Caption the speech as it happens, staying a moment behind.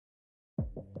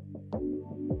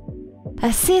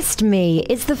Assist Me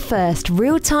is the first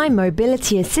real-time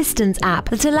mobility assistance app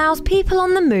that allows people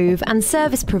on the move and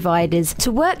service providers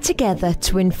to work together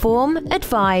to inform,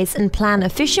 advise and plan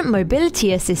efficient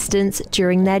mobility assistance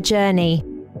during their journey.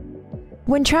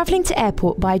 When travelling to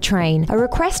airport by train, a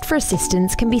request for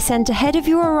assistance can be sent ahead of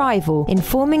your arrival,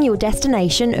 informing your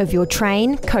destination of your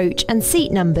train, coach and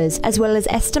seat numbers, as well as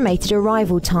estimated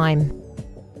arrival time.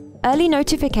 Early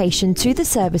notification to the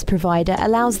service provider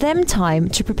allows them time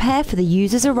to prepare for the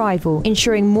user's arrival,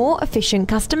 ensuring more efficient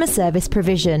customer service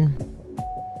provision.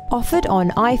 Offered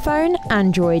on iPhone,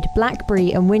 Android,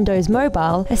 BlackBerry and Windows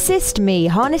Mobile, Assist Me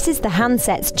harnesses the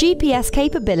handset's GPS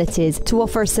capabilities to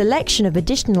offer a selection of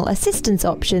additional assistance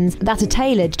options that are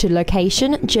tailored to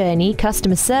location, journey,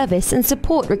 customer service and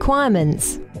support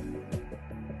requirements.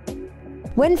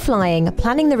 When flying,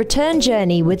 planning the return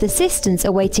journey with assistance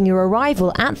awaiting your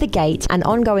arrival at the gate and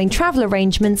ongoing travel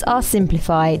arrangements are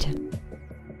simplified.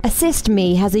 Assist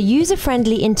Me has a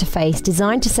user-friendly interface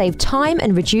designed to save time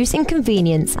and reduce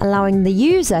inconvenience, allowing the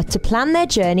user to plan their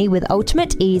journey with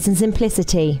ultimate ease and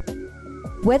simplicity.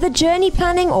 Whether journey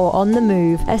planning or on the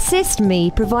move, Assist Me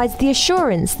provides the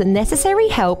assurance that necessary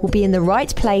help will be in the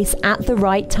right place at the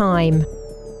right time.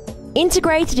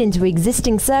 Integrated into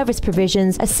existing service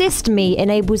provisions, Assist Me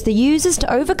enables the users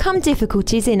to overcome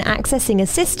difficulties in accessing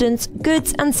assistance,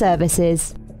 goods and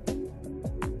services.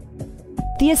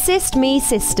 The Assist Me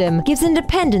system gives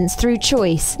independence through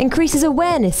choice, increases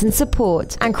awareness and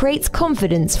support, and creates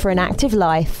confidence for an active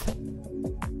life.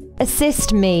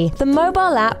 Assist Me, the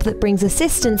mobile app that brings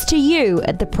assistance to you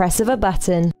at the press of a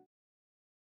button.